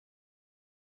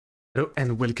Hello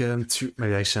and welcome to my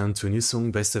reaction to a new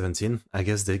song by 17. I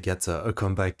guess they get a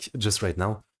comeback just right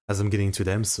now as I'm getting to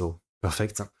them, so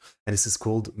perfect. And this is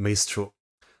called Maestro,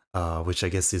 which I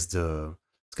guess is it's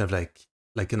kind of like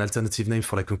an alternative name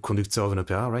for like a conductor of an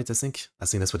opera, right? I think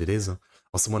that's what it is. Or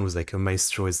someone who's like a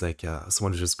maestro is like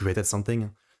someone who's just great at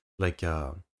something. Like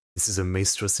this is a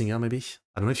maestro singer, maybe.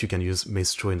 I don't know if you can use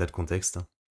maestro in that context.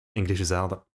 English is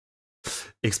hard.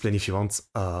 Explain if you want.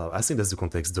 I think that's the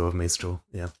context though of maestro.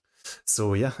 Yeah.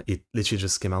 So yeah, it literally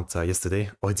just came out yesterday.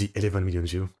 Already 11 million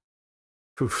views.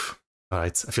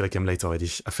 Alright, I feel like I'm late already.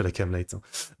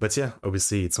 But yeah,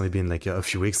 obviously it's only been like a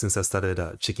few weeks since I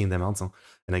started checking them out.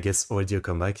 And I guess already a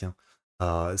comeback.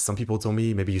 Some people told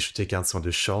me maybe you should check out some of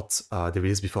the shorts they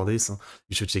released before this.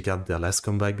 You should check out their last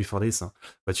comeback before this.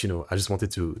 But you know, I just wanted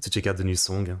to check out the new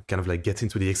song, kind of like get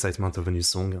into the excitement of a new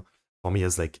song. For me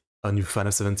as like a new fan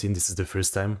of 17, this is the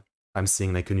first time I'm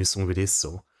seeing like a new song released,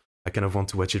 so I kind of want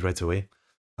to watch it right away.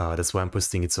 That's why I'm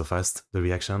posting it so fast, the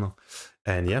reaction.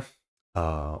 And yeah,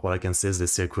 all I can say is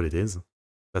let's see how cool it is.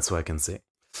 That's what I can say.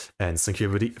 And thank you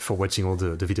everybody for watching all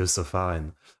the videos so far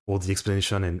and all the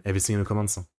explanation and everything in the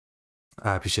comments.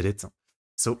 I appreciate it.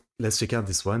 So let's check out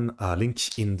this one.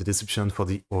 Link in the description for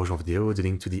the original video, the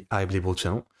link to the Hype Label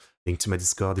channel, link to my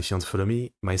Discord if you want to follow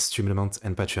me, my stream element,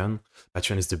 and Patreon.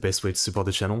 Patreon is the best way to support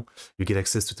the channel. You get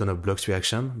access to a ton of blocked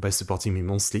reaction by supporting me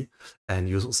monthly, and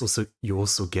you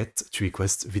also get to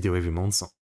request video every month.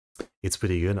 It's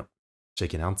pretty good.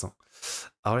 Check it out.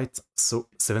 Alright, so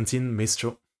 17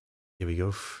 Maestro. Here we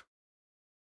go.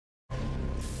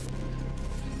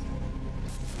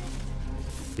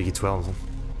 Peggy 12.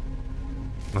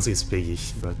 I don't think it's Peggy,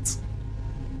 but...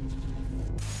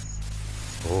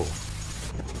 Oh.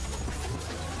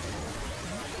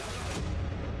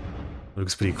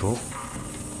 Looks pretty cool.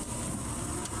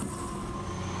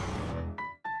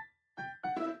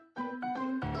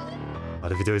 Oh,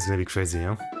 the video is gonna be crazy,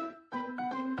 huh?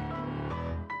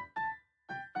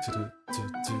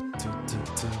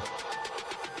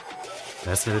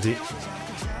 Nice melody.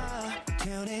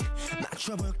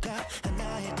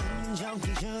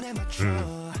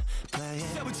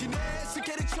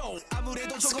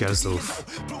 Scares off.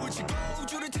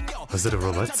 Was that a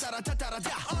robot?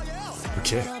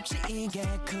 Okay.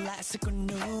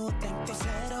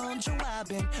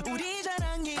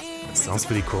 Sounds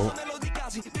pretty cool.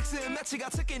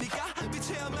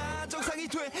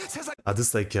 Are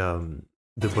these like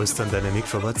the Boston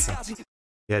Dynamic robots?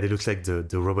 Yeah, they look like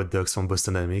the robot dogs from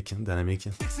Boston Dynamic.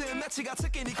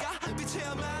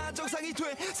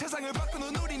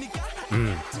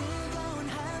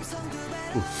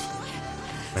 Oof.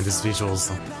 And these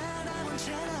visuals.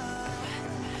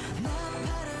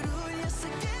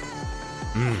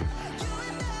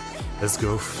 Let's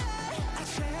go.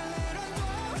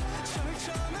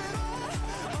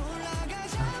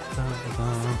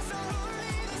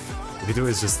 The video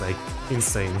is just like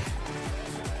insane.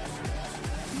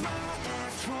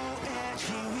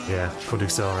 Yeah,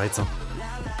 producer, right?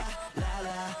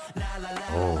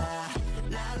 Oh.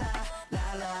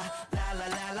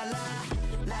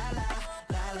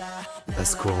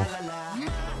 That's cool.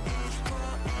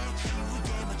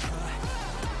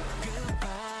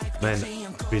 Man,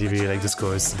 really like this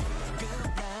chorus.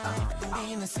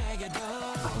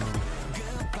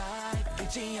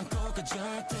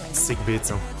 Sick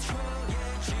beat.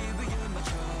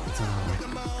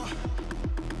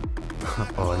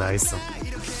 Oh, nice.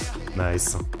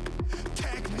 Nice.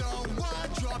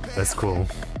 That's cool.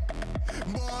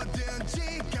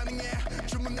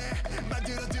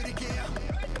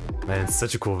 Man, it's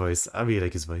such a cool voice. I really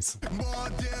like his voice.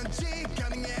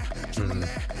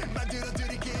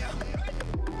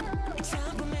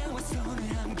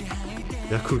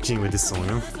 They're cooking with this song,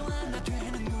 huh?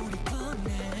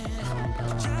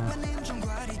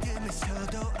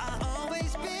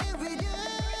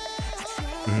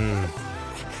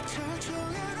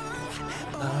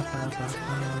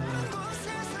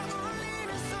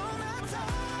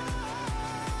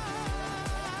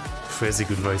 Crazy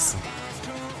good voice.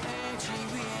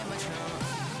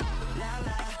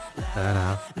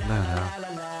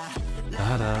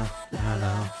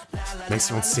 Makes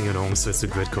you want to sing along, so it's a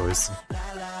great chorus.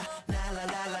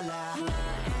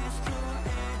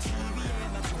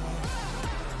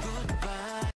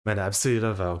 Man, I absolutely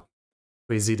love how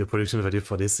crazy the production value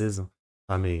for this is.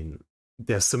 I mean,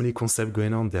 they have so many concepts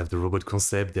going on. They have the robot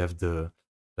concept, they have the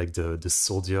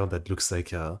soldier that looks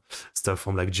like stuff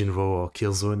from like Jinro or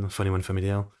Killzone, for anyone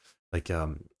familiar. Like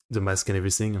the mask and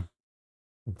everything.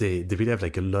 They really have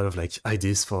like a lot of like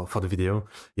ideas for the video.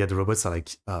 Yeah, the robots are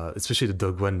like especially the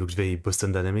dog one looks very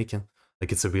Boston Dynamic.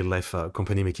 Like it's a real life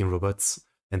company making robots,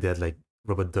 and they had like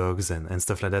robot dogs and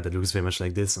stuff like that that looks very much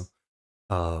like this.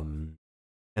 And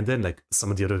then like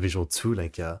some of the other visual too,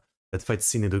 like that fight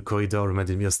scene in the corridor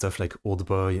reminded me of stuff like Old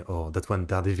Boy or that one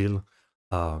Daredevil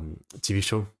TV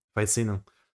show fight scene.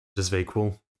 Just very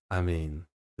cool. I mean,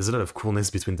 there's a lot of coolness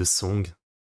between the song,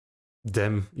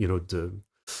 them, you know, the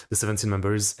 17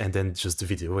 members, and then just the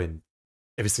video and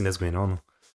everything that's going on.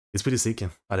 It's pretty sick.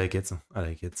 I like it. I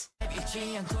like it.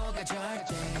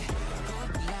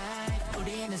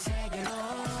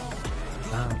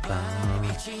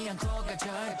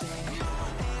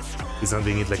 He's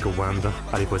undoing it like a wand,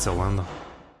 Harry Potter wand.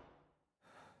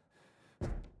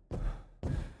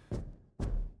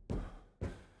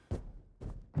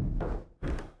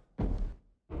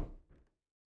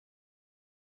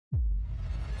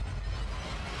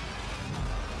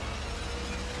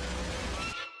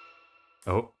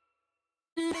 Oh.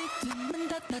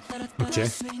 Okay.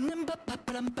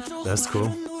 That's cool.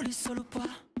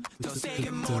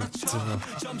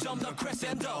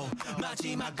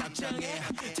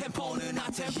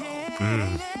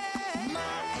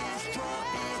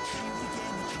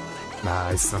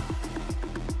 Nice.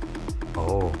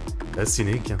 Oh, that's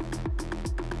unique.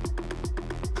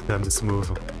 Damn, this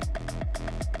move.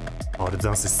 Oh, the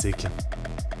dance is sick.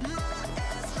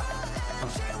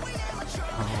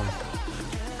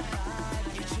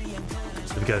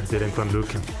 We've got delinquent look.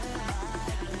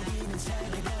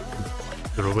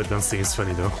 The robot dancing is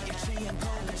funny though.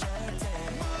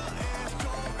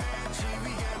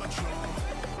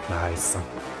 Nice.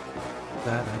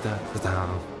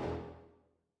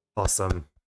 Awesome.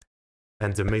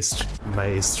 And the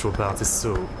maestro part is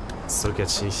so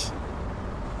catchy.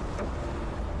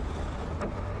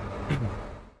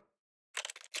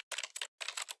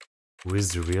 Who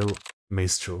is the real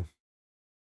maestro?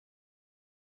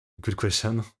 Good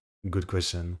question. Good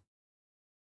question.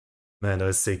 Man, that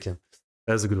was sick.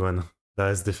 That's a good one.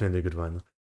 That is definitely a good one.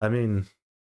 I mean,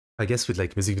 I guess with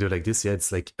like music video like this, yeah,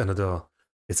 it's like another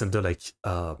like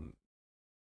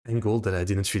angle that I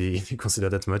didn't really consider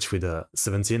that much with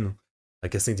 17.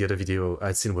 Like I think the other video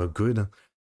I'd seen were good,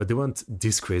 but they weren't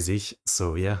this crazy.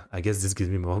 So yeah, I guess this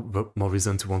gives me more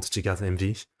reason to want to check out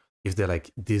MV if they're like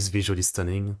this visually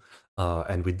stunning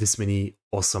and with this many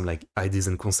awesome like ideas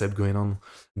and concept going on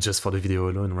just for the video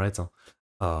alone, right?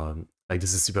 Like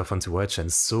this is super fun to watch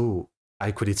and so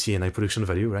high quality and high production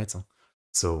value, right?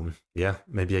 So yeah,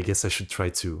 maybe I guess I should try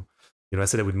to, you know, I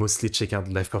said I would mostly check out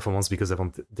live performance because I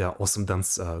want their awesome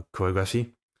dance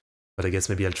choreography, but I guess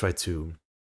maybe I'll try to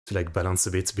like balance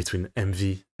a bit between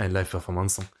MV and live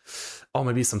performance, or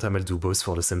maybe sometime I'll do both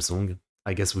for the same song.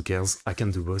 I guess who cares? I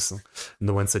can do both.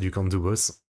 No one said you can't do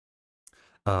both.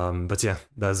 But yeah,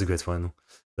 that's a great one.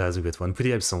 That's a great one.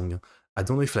 Pretty hype song. I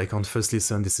don't know if like on first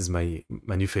listen this is my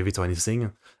new favorite or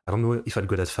anything. I don't know if I'd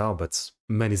go that far, but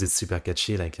man, is it super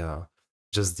catchy. Like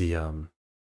just the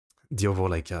overall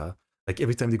like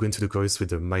every time they go into the chorus with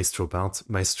the maestro part,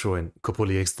 maestro and couple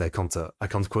lyrics that I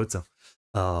can't quote.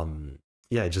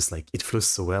 Yeah, it just like it flows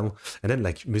so well. And then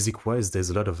like music wise, there's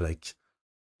a lot of like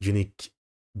unique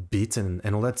beat and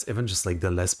all that, even just like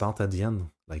the last part at the end.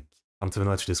 Like I don't even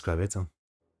know how to describe it.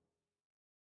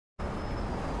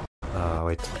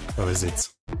 Wait, what is it?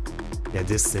 Yeah,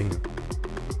 this thing.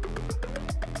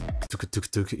 Tuk tuk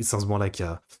tuk. It sounds more like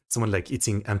someone like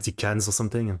eating empty cans or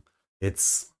something.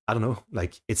 It's, I don't know,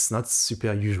 like it's not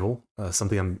super usual,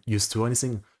 something I'm used to or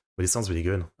anything, but it sounds really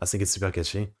good. I think it's super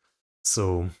catchy.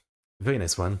 So very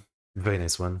nice one. Very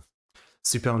nice one.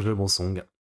 Super enjoyable song,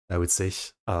 I would say.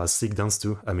 Sick dance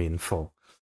too. I mean, for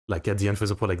like at the end, for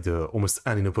example, like the almost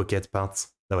hand in a pocket part,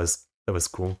 that was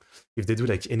cool. If they do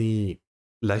like any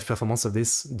live performance of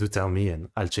this, do tell me and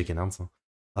I'll check it out.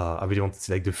 I really want to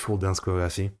see like the full dance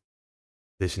choreography.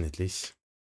 Definitely.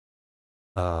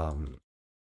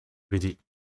 Really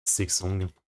sick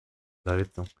song. Love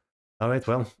it. Alright,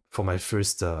 well, for my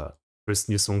first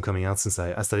new song coming out since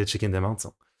I started checking them out,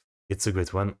 it's a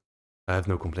great one. I have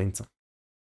no complaint.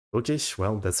 Okay,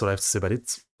 well, that's all I have to say about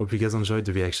it. Hope you guys enjoyed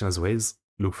the reaction as always.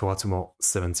 Look forward to more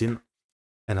 17.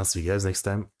 And I'll see you guys next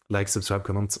time. Like, subscribe,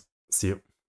 comment. See you.